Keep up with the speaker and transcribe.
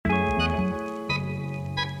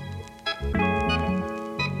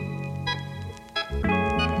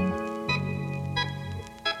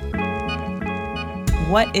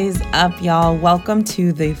What is up, y'all? Welcome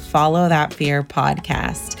to the Follow That Fear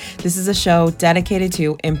podcast. This is a show dedicated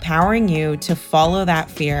to empowering you to follow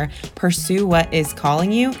that fear, pursue what is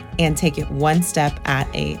calling you, and take it one step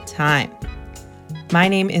at a time. My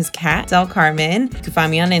name is Kat Del Carmen. You can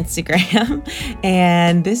find me on Instagram,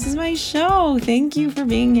 and this is my show. Thank you for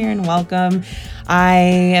being here and welcome. I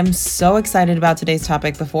am so excited about today's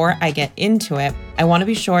topic. Before I get into it, I want to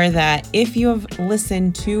be sure that if you have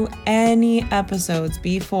listened to any episodes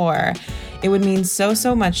before, it would mean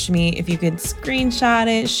so much to me if you could screenshot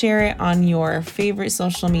it, share it on your favorite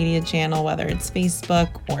social media channel, whether it's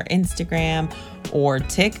Facebook or Instagram or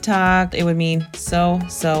TikTok. It would mean so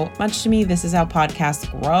much to me. This is how podcasts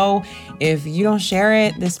grow. If you don't share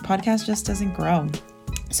it, this podcast just doesn't grow.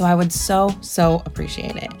 So I would so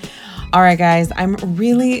appreciate it. All right, guys, I'm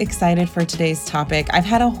really excited for today's topic. I've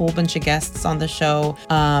had a whole bunch of guests on the show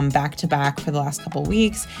back to back for the last couple of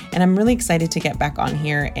weeks, and I'm really excited to get back on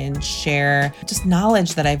here and share just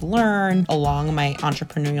knowledge that I've learned along my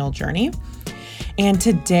entrepreneurial journey. And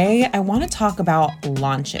today I want to talk about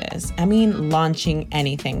launches. I mean, launching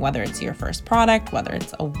anything, whether it's your first product, whether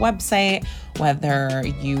it's a website, whether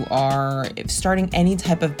you are starting any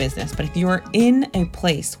type of business. But if you are in a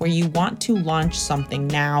place where you want to launch something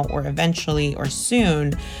now or eventually or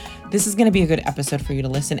soon, this is going to be a good episode for you to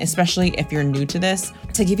listen, especially if you're new to this.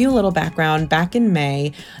 To give you a little background, back in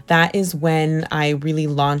May, that is when I really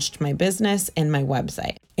launched my business and my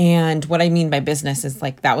website. And what I mean by business is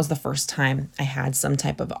that was the first time I had some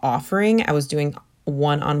type of offering. I was doing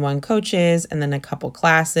one-on-one coaches and then a couple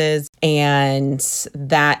classes. And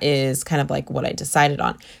that is kind of what I decided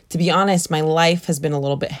on. To be honest, my life has been a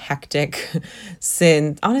little bit hectic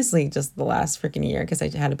since honestly just the last freaking year because I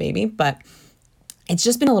had a baby, but it's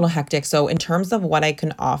just been a little hectic. So in terms of what I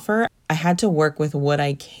can offer, I had to work with what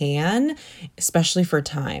I can, especially for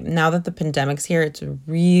time. Now that the pandemic's here, it's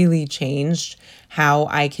really changed how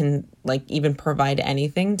I can even provide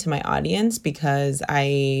anything to my audience because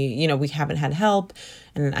we haven't had help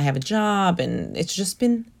and I have a job and it's just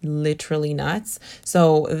been literally nuts.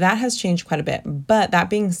 So that has changed quite a bit. But that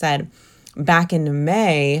being said, back in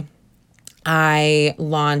May, I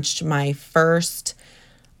launched my first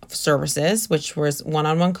services, which was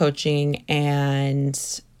one-on-one coaching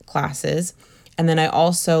and classes. And then I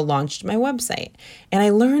also launched my website and I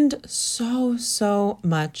learned so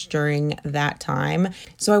much during that time.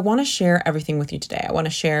 So I want to share everything with you today. I want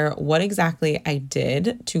to share what exactly I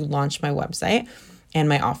did to launch my website and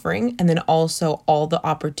my offering, and then also all the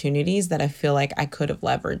opportunities that I feel like I could have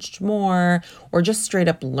leveraged more or just straight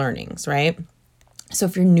up learnings, right? So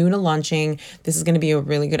if you're new to launching, this is going to be a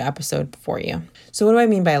really good episode for you. So what do I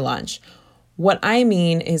mean by a launch? What I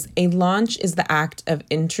mean is a launch is the act of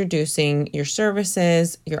introducing your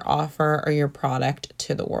services, your offer, or your product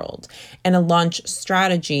to the world. And a launch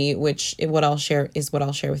strategy, which what I'll share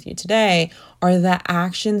with you today, are the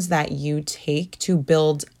actions that you take to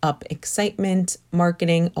build up excitement,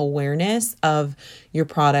 marketing, awareness of your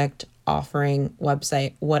product, offering,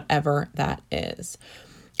 website, whatever that is.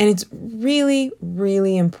 And it's really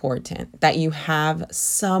important that you have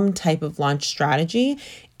some type of launch strategy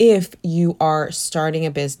if you are starting a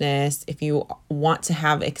business, if you want to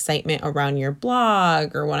have excitement around your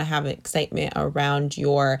blog or want to have excitement around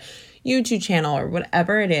your YouTube channel or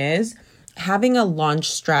whatever it is. Having a launch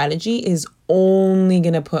strategy is only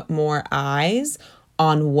going to put more eyes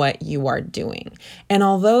on what you are doing. And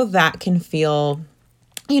although that can feel,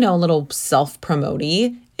 a little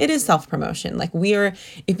self-promoty, it is self-promotion.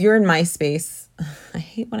 If you're in MySpace, I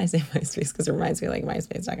hate when I say MySpace because it reminds me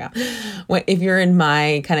MySpace.com. If you're in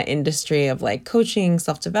my kind of industry of coaching,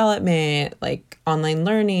 self-development, online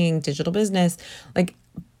learning, digital business,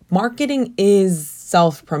 marketing is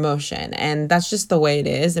self-promotion, and that's just the way it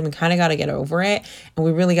is. And we kind of got to get over it. And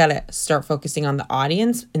we really got to start focusing on the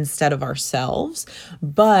audience instead of ourselves.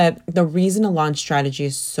 But the reason a launch strategy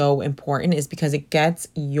is so important is because it gets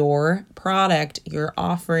your product, your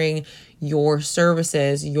offering, your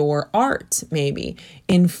services, your art maybe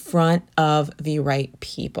in front of the right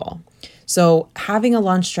people. So having a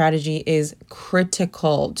launch strategy is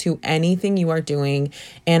critical to anything you are doing.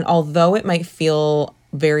 And although it might feel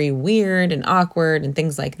very weird and awkward and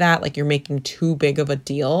things like that, you're making too big of a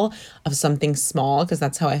deal of something small, because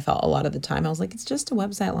that's how I felt a lot of the time. I was it's just a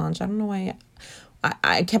website launch. I don't know why.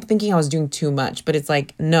 I kept thinking I was doing too much, but it's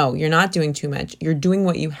no, you're not doing too much. You're doing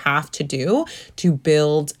what you have to do to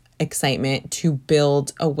build excitement, to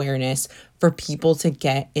build awareness for people to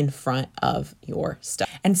get in front of your stuff.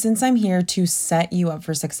 And since I'm here to set you up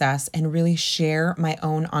for success and really share my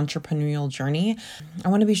own entrepreneurial journey, I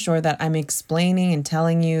want to be sure that I'm explaining and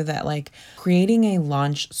telling you that creating a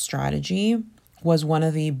launch strategy was one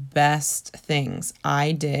of the best things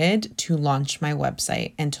I did to launch my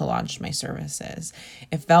website and to launch my services.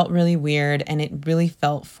 It felt really weird and it really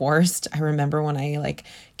felt forced. I remember when I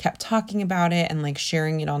kept talking about it and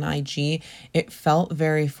sharing it on IG, it felt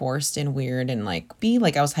very forced and weird and I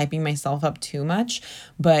was hyping myself up too much.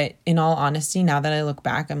 But in all honesty, now that I look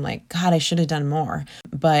back, I'm like, God, I should have done more.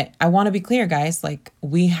 But I want to be clear, guys,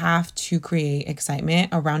 we have to create excitement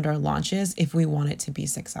around our launches if we want it to be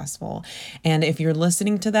successful. And if you're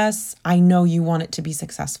listening to this, I know you want it to be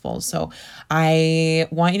successful. So I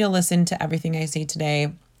want you to listen to everything I say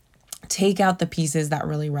today. Take out the pieces that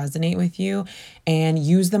really resonate with you and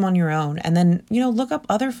use them on your own. And then, look up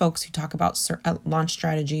other folks who talk about launch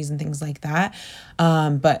strategies and things like that.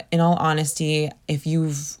 But in all honesty, if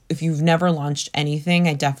you've never launched anything,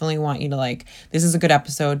 I definitely want you to this is a good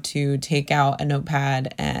episode to take out a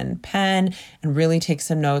notepad and pen and really take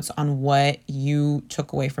some notes on what you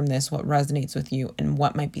took away from this, what resonates with you, and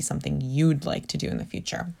what might be something you'd like to do in the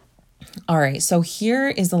future. All right, so here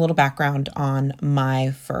is a little background on my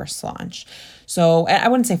first launch. So I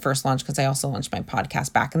wouldn't say first launch because I also launched my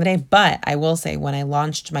podcast back in the day, but I will say when I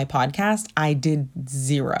launched my podcast, I did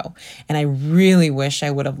 0. And I really wish I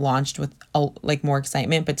would have launched with more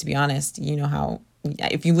excitement. But to be honest, you know how,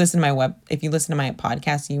 if you listen to my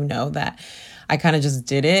podcast, you know that I kind of just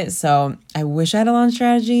did it. So I wish I had a launch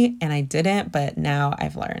strategy and I didn't, but now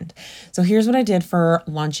I've learned. So here's what I did for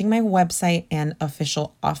launching my website and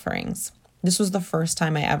official offerings. This was the first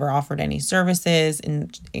time I ever offered any services in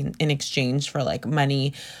exchange for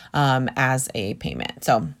money as a payment.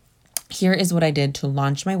 So here is what I did to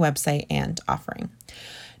launch my website and offering.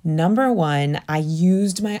 Number 1, I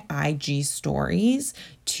used my IG stories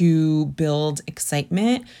to build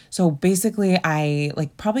excitement. So basically I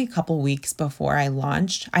probably a couple weeks before I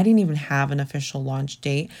launched, I didn't even have an official launch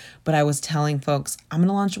date, but I was telling folks, I'm going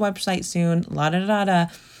to launch a website soon, la da da da.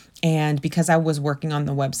 And because I was working on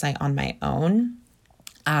the website on my own,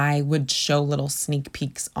 I would show little sneak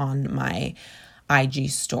peeks on my IG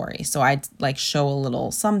story. So I'd show a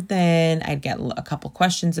little something, I'd get a couple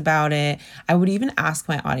questions about it. I would even ask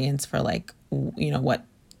my audience for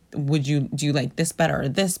what do you like this better or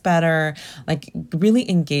this better?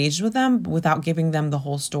 Really engage with them without giving them the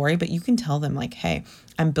whole story, but you can tell them hey,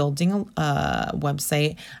 I'm building a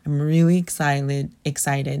website. I'm really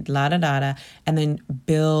excited, la da da da, and then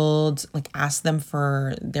ask them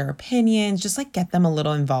for their opinions, just get them a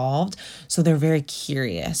little involved. So they're very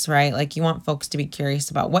curious, right? You want folks to be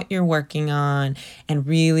curious about what you're working on and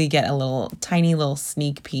really get tiny little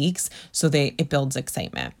sneak peeks. So it builds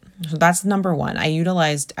excitement. So that's number 1. I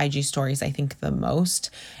utilized IG stories, I think, the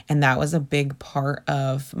most, and that was a big part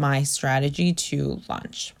of my strategy to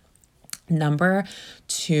launch. Number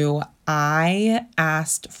 2, I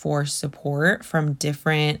asked for support from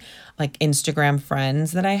different Instagram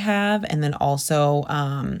friends that I have, and then also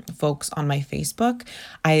folks on my Facebook.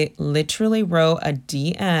 I literally wrote a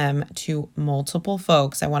DM to multiple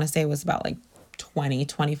folks. I want to say it was about 20,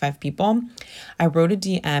 25 people. I wrote a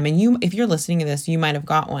DM, and if you're listening to this, you might have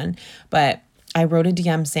got one, but I wrote a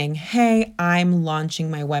DM saying, hey, I'm launching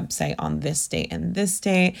my website on this date and this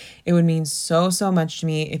date. It would mean so much to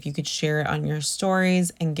me if you could share it on your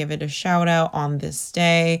stories and give it a shout out on this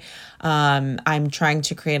day. I'm trying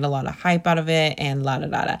to create a lot of hype out of it and la da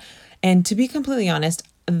da da. And to be completely honest,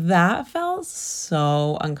 that felt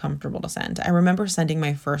so uncomfortable to send. I remember sending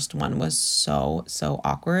my first one was so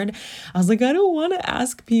awkward. I was I don't want to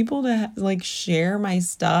ask people to share my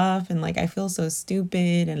stuff, and I feel so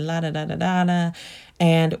stupid and la da da da da da.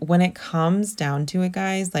 And when it comes down to it,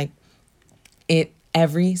 guys,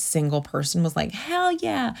 every single person was hell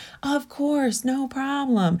yeah, of course, no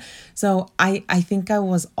problem. So I think I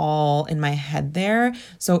was all in my head there.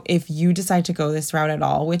 So if you decide to go this route at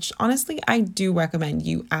all, which honestly, I do recommend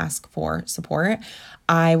you ask for support,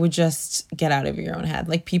 I would just get out of your own head.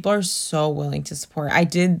 People are so willing to support. I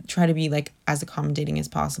did try to be as accommodating as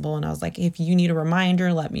possible. And I was if you need a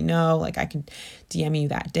reminder, let me know. I could DM you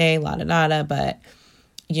that day, la da da da. But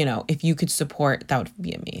if you could support, that would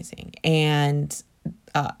be amazing. And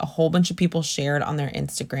a whole bunch of people shared on their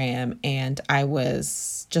Instagram, and I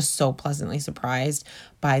was just so pleasantly surprised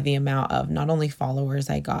by the amount of not only followers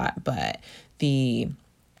I got, but the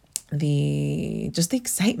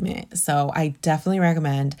excitement. So I definitely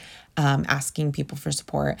recommend asking people for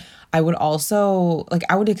support. I would also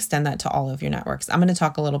I would extend that to all of your networks. I'm going to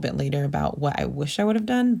talk a little bit later about what I wish I would have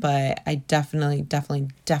done, but I definitely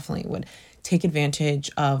would take advantage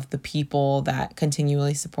of the people that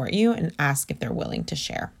continually support you and ask if they're willing to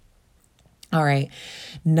share. All right.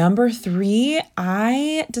 Number 3,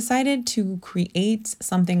 I decided to create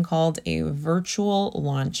something called a virtual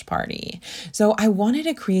launch party. So I wanted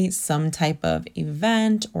to create some type of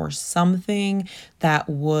event or something that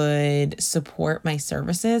would support my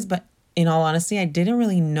services, but in all honesty, I didn't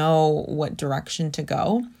really know what direction to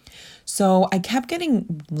go. So I kept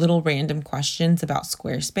getting little random questions about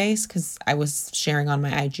Squarespace because I was sharing on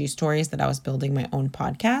my IG stories that I was building my own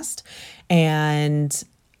podcast. And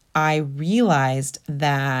I realized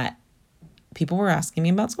that people were asking me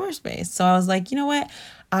about Squarespace. So I was like, you know what?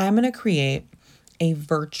 I'm going to create a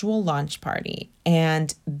virtual launch party.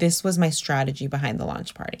 And this was my strategy behind the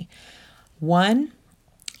launch party. One,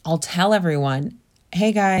 I'll tell everyone,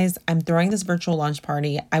 hey guys, I'm throwing this virtual launch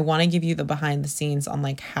party. I want to give you the behind the scenes on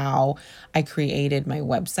like how I created my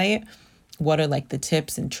website. What are like the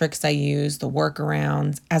tips and tricks I use, the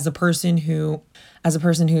workarounds as a person who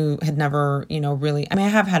had never, really, I mean, I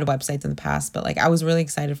have had websites in the past, but like I was really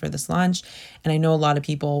excited for this launch and I know a lot of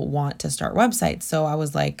people want to start websites. So I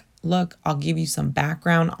was like, look, I'll give you some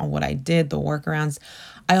background on what I did, the workarounds.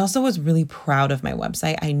 I also was really proud of my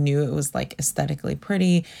website. I knew it was like aesthetically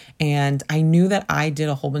pretty and I knew that I did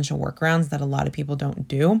a whole bunch of workarounds that a lot of people don't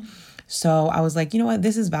do. So I was like, you know what,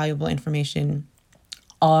 this is valuable information.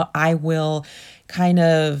 I will kind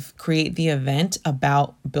of create the event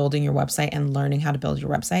about building your website and learning how to build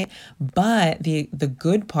your website. But the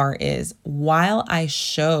good part is while I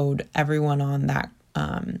showed everyone on that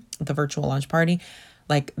the virtual launch party,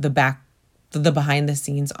 like the behind the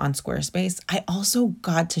scenes on Squarespace, I also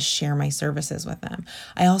got to share my services with them.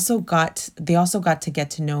 They also got to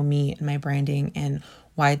get to know me and my branding and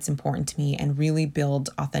why it's important to me and really build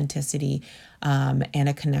authenticity and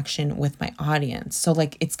a connection with my audience. So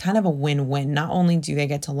like it's kind of a win-win. Not only do they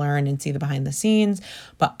get to learn and see the behind the scenes,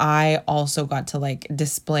 but I also got to like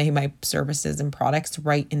display my services and products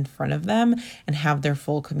right in front of them and have their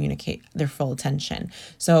full attention.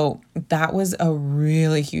 So that was a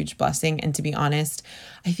really huge blessing. And to be honest,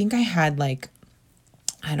 I think I had like,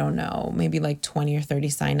 I don't know, maybe like 20 or 30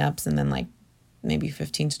 signups and then like maybe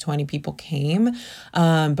 15 to 20 people came.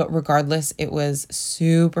 But regardless, it was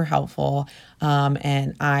super helpful.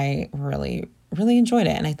 And I really, really enjoyed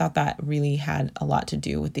it. And I thought that really had a lot to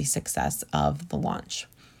do with the success of the launch.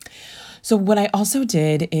 So what I also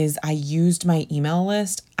did is I used my email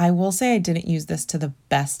list. I will say I didn't use this to the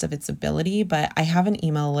best of its ability, but I have an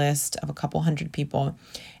email list of a couple hundred people.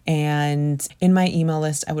 And in my email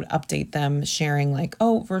list, I would update them sharing like,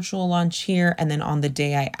 oh, virtual launch here. And then on the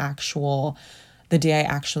day I actually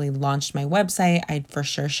launched my website, I for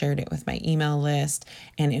sure shared it with my email list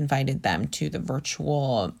and invited them to the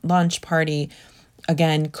virtual launch party.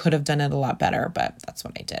 Again, could have done it a lot better, but that's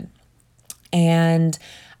what I did. And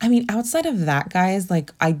I mean, outside of that, guys,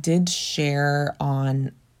 like I did share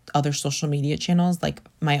on other social media channels, like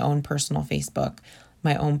my own personal Facebook,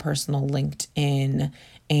 my own personal LinkedIn,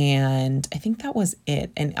 and I think that was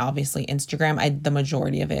it. And obviously Instagram, the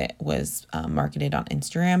majority of it was marketed on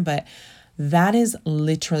Instagram, but that is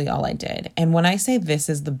literally all I did. And when I say this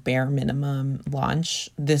is the bare minimum launch,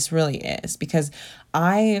 this really is because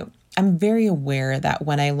I'm very aware that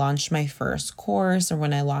when I launched my first course or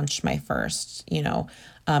when I launched my first,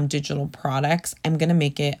 digital products, I'm going to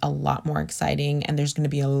make it a lot more exciting. And there's going to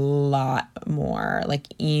be a lot more like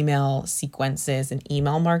email sequences and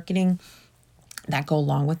email marketing that go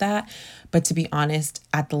along with that. But to be honest,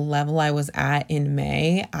 at the level I was at in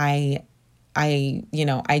May, I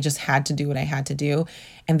just had to do what I had to do.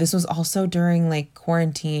 And this was also during like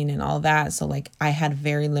quarantine and all that. So like I had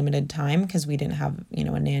very limited time because we didn't have,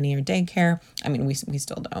 a nanny or daycare. I mean, we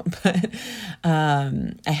still don't, but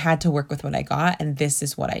I had to work with what I got. And this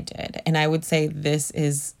is what I did. And I would say this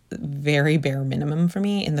is very bare minimum for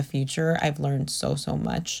me. In the future, I've learned so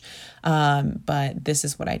much. But this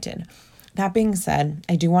is what I did. That being said,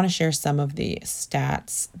 I do want to share some of the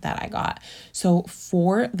stats that I got. So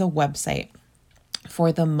for the website,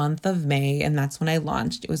 for the month of May, and that's when I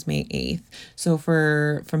launched, it was May 8th. So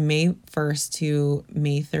from May 1st to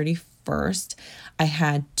May 31st, I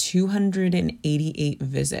had 288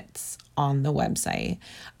 visits on the website.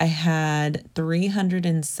 I had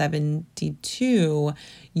 372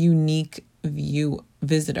 unique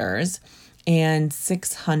visitors and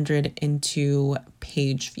 602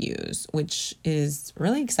 page views, which is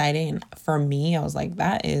really exciting for me. I was like,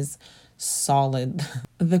 that is solid.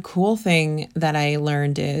 The cool thing that I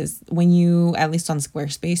learned is when you, at least on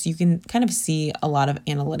Squarespace, you can kind of see a lot of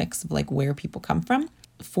analytics of like where people come from.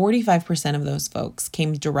 45% of those folks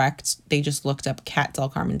came direct. They just looked up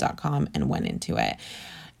catdelcarmen.com and went into it.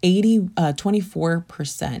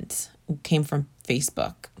 24% came from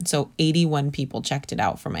Facebook. So 81 people checked it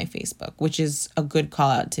out from my Facebook, which is a good call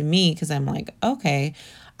out to me because I'm like, okay,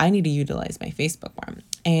 I need to utilize my Facebook more.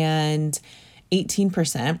 And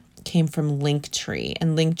 18% came from Linktree.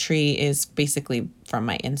 And Linktree is basically from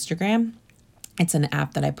my Instagram. It's an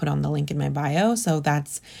app that I put on the link in my bio. So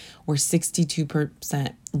that's where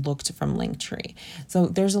 62% looked from Linktree. So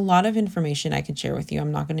there's a lot of information I could share with you.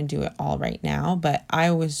 I'm not going to do it all right now, but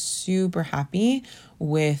I was super happy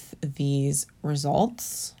with these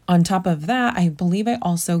results. On top of that, I believe I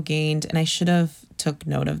also gained, and I should have took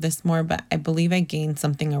note of this more, but I believe I gained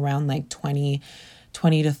something around like 20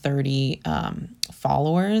 to 30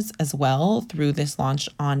 followers as well through this launch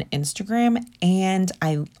on Instagram. And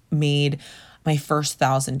I made my first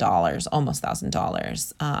 $1,000, almost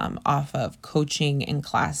 $1,000 off of coaching and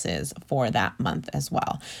classes for that month as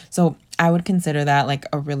well. So I would consider that like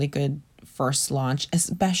a really good first launch,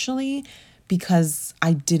 especially because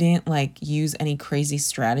I didn't like use any crazy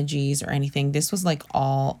strategies or anything. This was like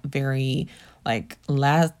all very like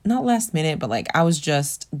not last minute, but like I was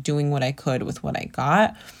just doing what I could with what I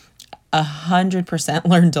got. 100%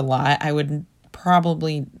 learned a lot. I would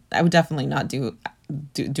definitely not do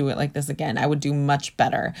it like this again. I would do much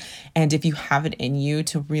better. And if you have it in you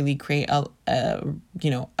to really create a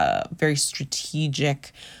very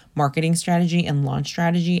strategic marketing strategy and launch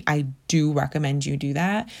strategy, I do recommend you do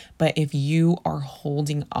that. But if you are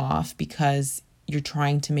holding off because you're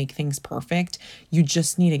trying to make things perfect, you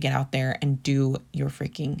just need to get out there and do your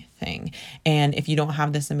freaking thing. And if you don't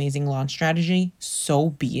have this amazing launch strategy, so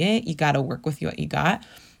be it. You got to work with what you got.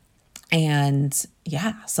 And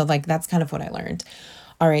yeah, so like that's kind of what I learned.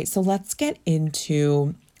 All right, so let's get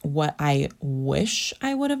into what I wish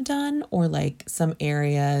I would have done, or like some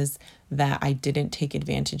areas that I didn't take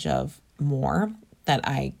advantage of more that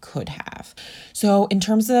I could have. So in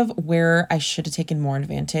terms of where I should have taken more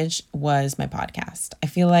advantage was my podcast. I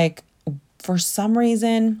feel like for some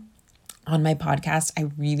reason on my podcast,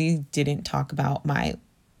 I really didn't talk about my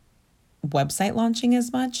website launching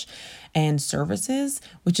as much and services,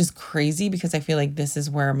 which is crazy because I feel like this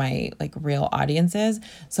is where my like real audience is.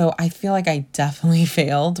 So I feel like I definitely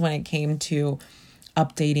failed when it came to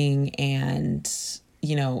updating and,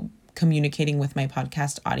 communicating with my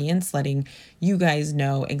podcast audience, letting you guys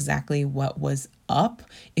know exactly what was up.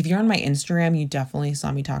 If you're on my Instagram, you definitely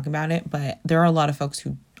saw me talk about it, but there are a lot of folks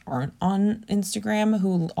who aren't on Instagram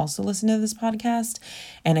who also listen to this podcast.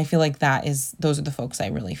 And I feel like those are the folks I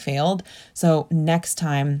really failed. So next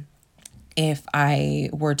time, if I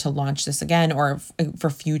were to launch this again, or for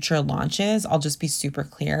future launches, I'll just be super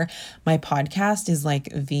clear. My podcast is like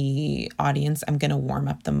the audience I'm going to warm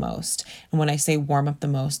up the most. And when I say warm up the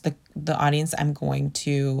most, the audience I'm going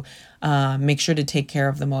to make sure to take care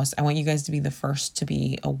of the most. I want you guys to be the first to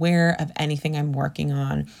be aware of anything I'm working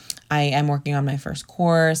on. I am working on my first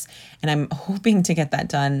course, and I'm hoping to get that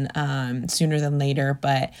done sooner than later.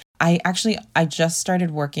 But I just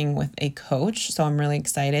started working with a coach, so I'm really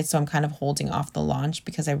excited. So I'm kind of holding off the launch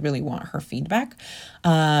because I really want her feedback.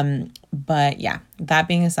 But yeah, that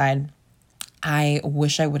being aside, I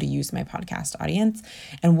wish I would have used my podcast audience.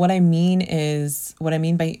 And what I mean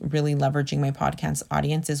by really leveraging my podcast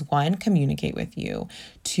audience is, one, communicate with you.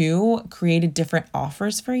 Two, create different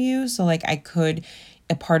offers for you. So like a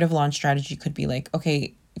part of launch strategy could be like,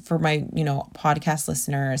 okay, for my, podcast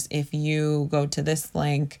listeners, if you go to this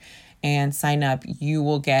link and sign up, you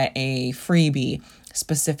will get a freebie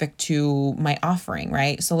specific to my offering,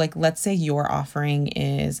 right? So like, let's say your offering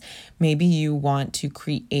is maybe you want to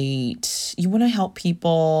help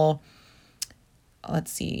people.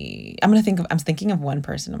 Let's see. I'm thinking of one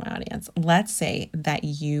person in my audience. Let's say that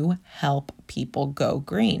you help people go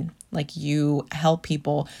green. Like you help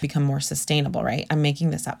people become more sustainable, right? I'm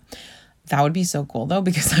making this up. That would be so cool though,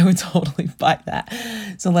 because I would totally buy that.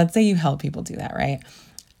 So let's say you help people do that, right?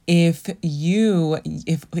 If you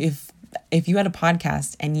had a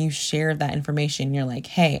podcast and you share that information, you're like,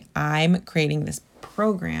 hey, I'm creating this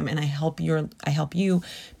program and I help you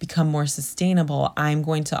become more sustainable. I'm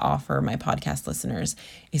going to offer my podcast listeners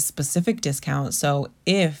a specific discount. So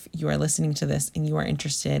if you are listening to this and you are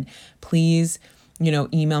interested, please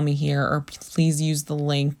email me here, or please use the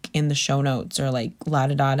link in the show notes, or like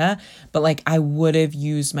la-da-da-da. But like I would have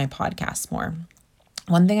used my podcast more.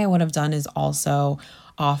 One thing I would have done is also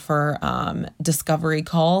offer discovery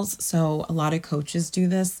calls. So a lot of coaches do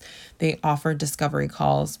this. They offer discovery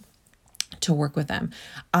calls to work with them.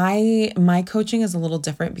 My coaching is a little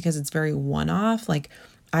different because it's very one-off. Like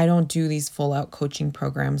I don't do these full out coaching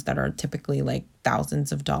programs that are typically like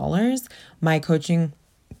thousands of dollars. My coaching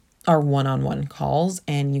are one-on-one calls,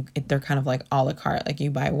 and they're kind of like a la carte, like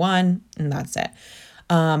you buy one and that's it.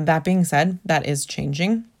 That being said, that is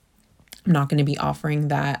changing. I'm not going to be offering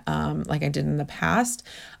that like I did in the past.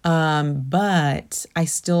 But I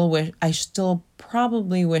still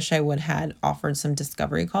probably wish I would had offered some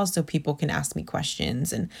discovery calls so people can ask me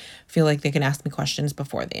questions and feel like they can ask me questions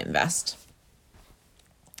before they invest.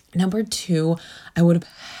 Number 2, I would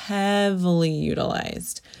have heavily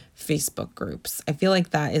utilized Facebook groups. I feel like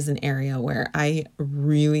that is an area where I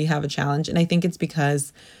really have a challenge. And I think it's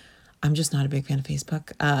because I'm just not a big fan of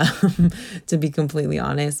Facebook, to be completely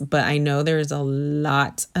honest. But I know there's a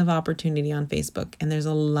lot of opportunity on Facebook and there's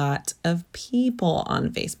a lot of people on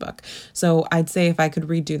Facebook. So I'd say if I could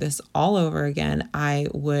redo this all over again, I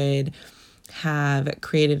would have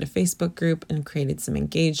created a Facebook group and created some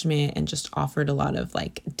engagement and just offered a lot of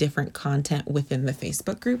like different content within the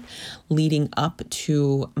Facebook group leading up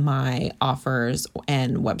to my offers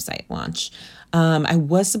and website launch. I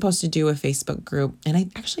was supposed to do a Facebook group, and I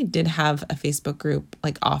actually did have a Facebook group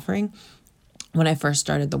like offering when I first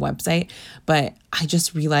started the website, but I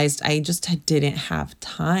just realized I just didn't have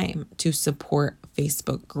time to support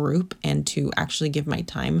Facebook group and to actually give my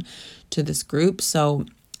time to this group. So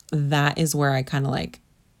that is where I kind of like,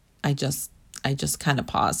 I just kind of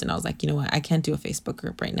paused and I was like, you know what? I can't do a Facebook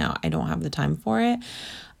group right now. I don't have the time for it.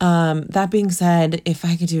 That being said, if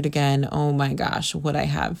I could do it again, oh my gosh, would I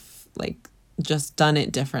have like just done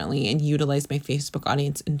it differently and utilized my Facebook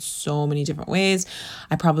audience in so many different ways.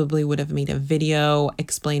 I probably would have made a video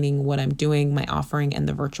explaining what I'm doing, my offering and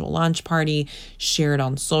the virtual launch party, share it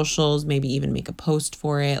on socials, maybe even make a post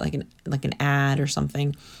for it, like an ad or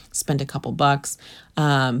something, spend a couple bucks.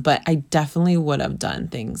 But I definitely would have done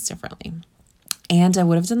things differently. And I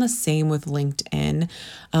would have done the same with LinkedIn.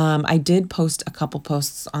 I did post a couple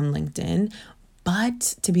posts on LinkedIn, but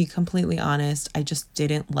to be completely honest, I just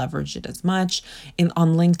didn't leverage it as much. And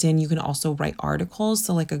on LinkedIn, you can also write articles.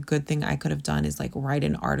 So like a good thing I could have done is like write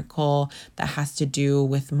an article that has to do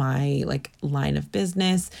with my like line of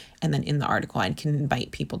business. And then in the article, I can invite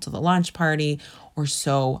people to the launch party or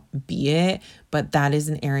so be it. But that is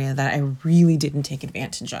an area that I really didn't take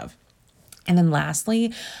advantage of. And then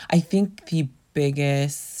lastly, I think the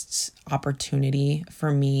biggest opportunity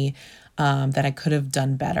for me that I could have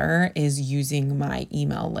done better is using my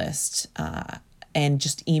email list and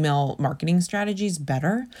just email marketing strategies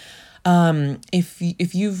better.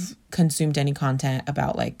 If you've consumed any content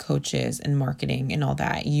about like coaches and marketing and all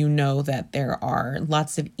that, you know that there are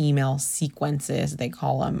lots of email sequences. They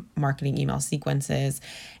call them marketing email sequences,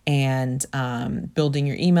 and building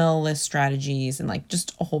your email list strategies and like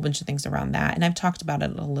just a whole bunch of things around that. And I've talked about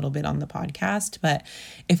it a little bit on the podcast, but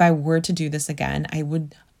if I were to do this again, I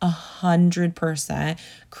would 100%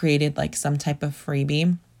 created like some type of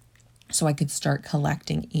freebie so I could start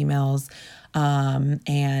collecting emails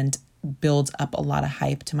and build up a lot of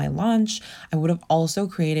hype to my launch. I would have also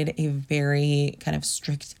created a very kind of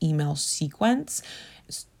strict email sequence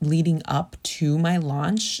leading up to my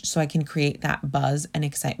launch so I can create that buzz and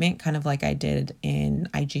excitement, kind of like I did in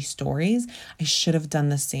IG stories. I should have done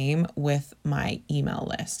the same with my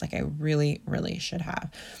email list. Like I really, really should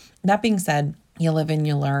have. That being said, you live and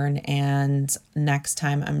you learn, and next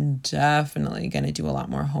time I'm definitely going to do a lot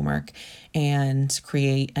more homework and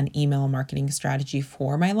create an email marketing strategy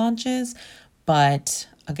for my launches. But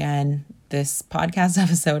again, this podcast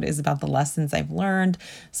episode is about the lessons I've learned.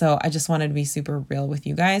 So I just wanted to be super real with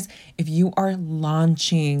you guys. If you are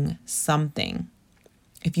launching something,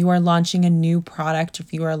 if you are launching a new product,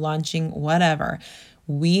 if you are launching whatever,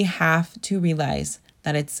 we have to realize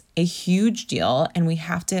that it's a huge deal and we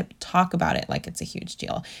have to talk about it like it's a huge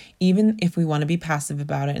deal. Even if we want to be passive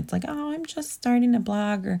about it, it's like, oh, I'm just starting a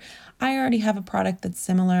blog, or I already have a product that's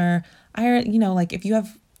similar. Like if you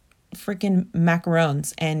have freaking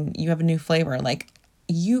macarons and you have a new flavor, like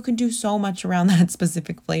you can do so much around that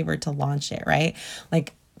specific flavor to launch it, right?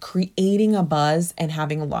 Like creating a buzz and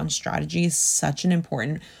having a launch strategy is such an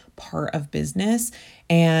important part of business.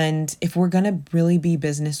 And if we're going to really be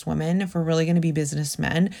businesswomen, if we're really going to be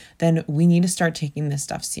businessmen, then we need to start taking this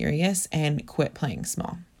stuff serious and quit playing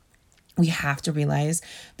small. We have to realize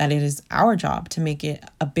that it is our job to make it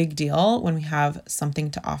a big deal when we have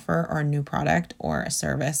something to offer, or a new product or a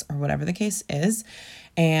service or whatever the case is.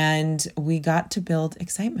 And we got to build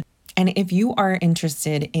excitement. And if you are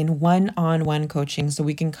interested in one-on-one coaching so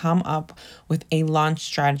we can come up with a launch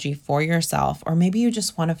strategy for yourself, or maybe you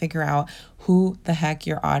just want to figure out who the heck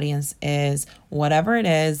your audience is, whatever it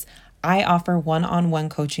is, I offer one-on-one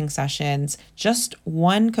coaching sessions, just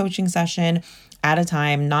one coaching session at a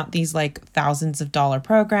time, not these like thousands of dollar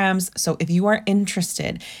programs. So if you are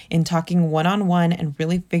interested in talking one-on-one and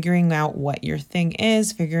really figuring out what your thing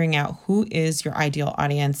is, figuring out who is your ideal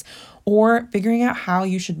audience, or figuring out how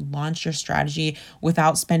you should launch your strategy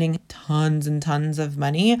without spending tons and tons of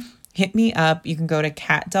money, hit me up. You can go to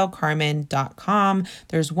katdelcarmen.com.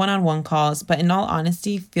 There's one-on-one calls, but in all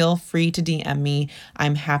honesty, feel free to DM me.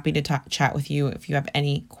 I'm happy to chat with you if you have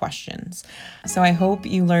any questions. So I hope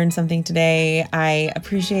you learned something today. I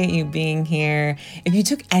appreciate you being here. If you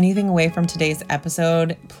took anything away from today's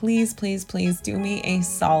episode, please, please, please do me a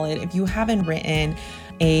solid. If you haven't written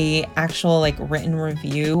a actual written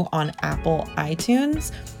review on Apple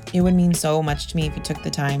iTunes, it would mean so much to me if you took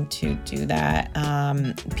the time to do that.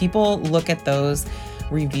 People look at those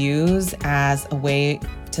reviews as a way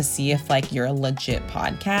to see if you're a legit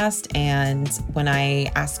podcast. And when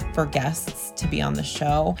I ask for guests to be on the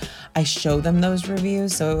show, I show them those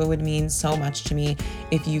reviews. So it would mean so much to me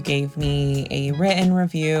if you gave me a written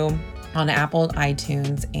review on Apple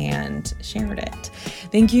iTunes and shared it.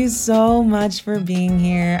 Thank you so much for being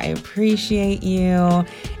here. I appreciate you.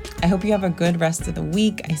 I hope you have a good rest of the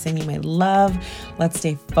week. I send you my love. Let's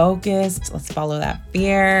stay focused. Let's follow that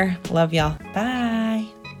fear. Love y'all. Bye.